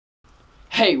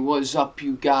Hey, what's up,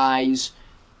 you guys?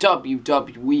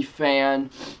 WWE fan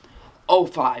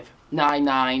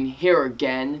 0599 here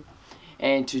again,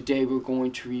 and today we're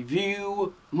going to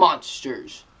review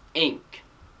Monsters, Inc.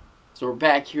 So we're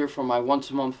back here for my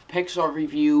once-a-month Pixar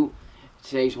review.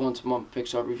 Today's once-a-month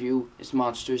Pixar review is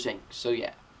Monsters, Inc. So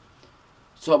yeah.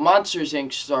 So Monsters,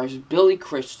 Inc. stars Billy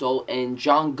Crystal and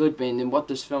John Goodman, and what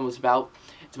this film is about,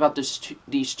 it's about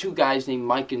these two guys named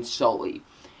Mike and Sully.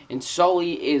 And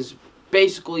Sully is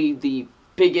basically the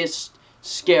biggest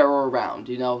scarer around.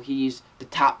 You know, he's the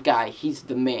top guy. He's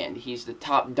the man. He's the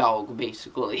top dog,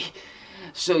 basically.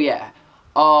 So yeah.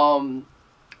 But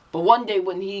one day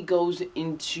when he goes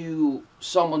into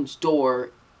someone's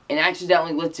door and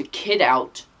accidentally lets a kid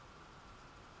out,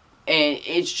 and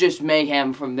it's just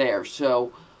mayhem from there.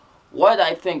 So what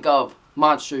I think of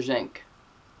Monsters, Inc.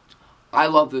 I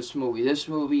love this movie. This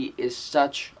movie is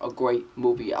such a great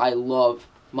movie. I love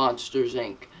Monsters,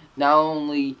 Inc. Not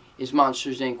only is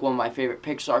Monsters, Inc. one of my favorite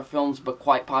Pixar films, but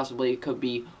quite possibly it could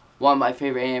be one of my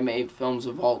favorite animated films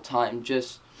of all time.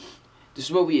 Just, this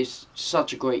movie is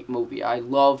such a great movie. I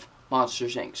love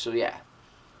Monsters, Inc. So yeah.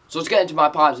 So let's get into my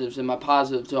positives, and my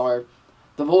positives are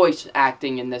the voice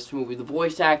acting in this movie. The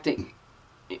voice acting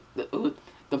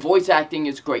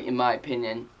is great in my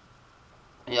opinion.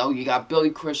 You know, you got Billy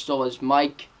Crystal as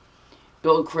Mike.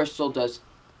 Billy Crystal does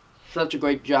such a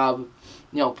great job,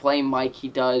 you know, playing Mike. He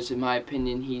does, in my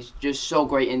opinion. He's just so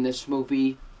great in this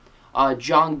movie.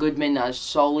 John Goodman as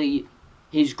Sully,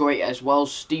 he's great as well.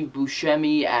 Steve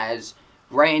Buscemi as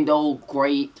Randall,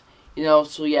 great. You know,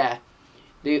 so yeah,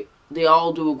 they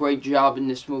all do a great job in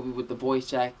this movie with the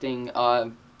voice acting.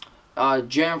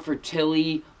 Jennifer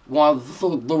Tilly, one of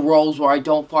the roles where I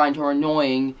don't find her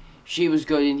annoying, she was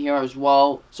good in here as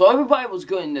well. So everybody was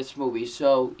good in this movie.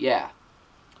 So yeah.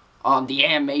 The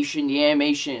animation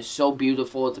is so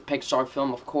beautiful. It's a Pixar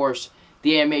film, of course.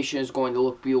 The animation is going to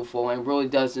look beautiful, and it really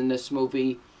does in this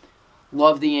movie.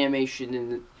 Love the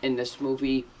animation in this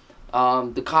movie.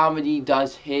 The comedy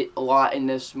does hit a lot in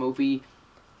this movie.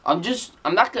 I'm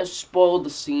not going to spoil the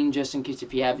scene just in case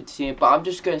if you haven't seen it, but I'm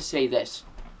just going to say this.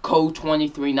 Code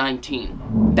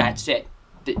 2319. That's it.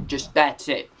 That's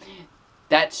it.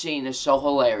 That scene is so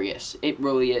hilarious. It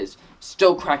really is.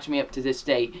 Still cracks me up to this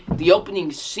day. The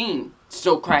opening scene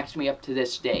still cracks me up to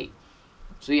this day.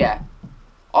 So yeah.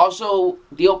 Also,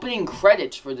 the opening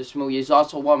credits for this movie is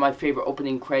also one of my favorite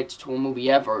opening credits to a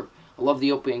movie ever. I love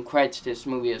the opening credits to this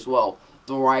movie as well.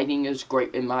 The writing is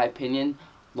great in my opinion.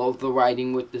 Love the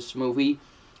writing with this movie.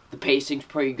 The pacing's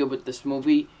pretty good with this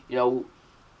movie. You know,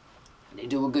 they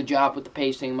do a good job with the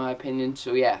pacing in my opinion.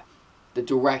 So yeah. The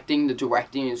directing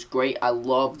is great. I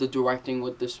love the directing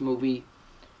with this movie.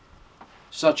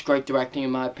 Such great directing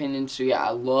in my opinion. So yeah, I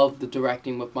love the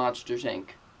directing with Monsters, Inc.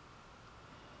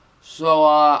 So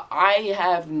I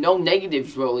have no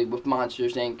negatives really with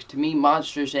Monsters, Inc. To me,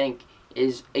 Monsters, Inc.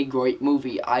 is a great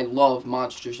movie. I love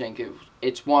Monsters, Inc.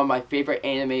 It's one of my favorite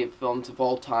animated films of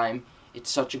all time. It's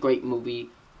such a great movie.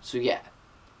 So yeah.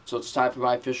 So it's time for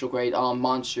my official grade on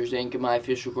Monsters, Inc. And my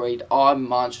official grade on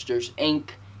Monsters, Inc.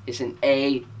 is an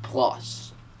A+.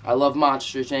 I love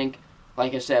Monsters, Inc.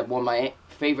 Like I said, one of my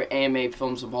favorite animated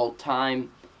films of all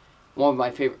time. One of my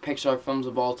favorite Pixar films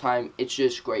of all time. It's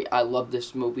just great. I love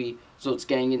this movie. So it's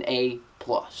getting an A+.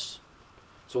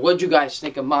 So what did you guys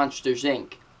think of Monsters,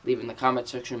 Inc.? Leave in the comment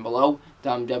section below.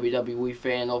 I'm WWE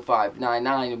Fan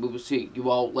 0599, and we will see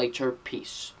you all later.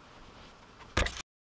 Peace.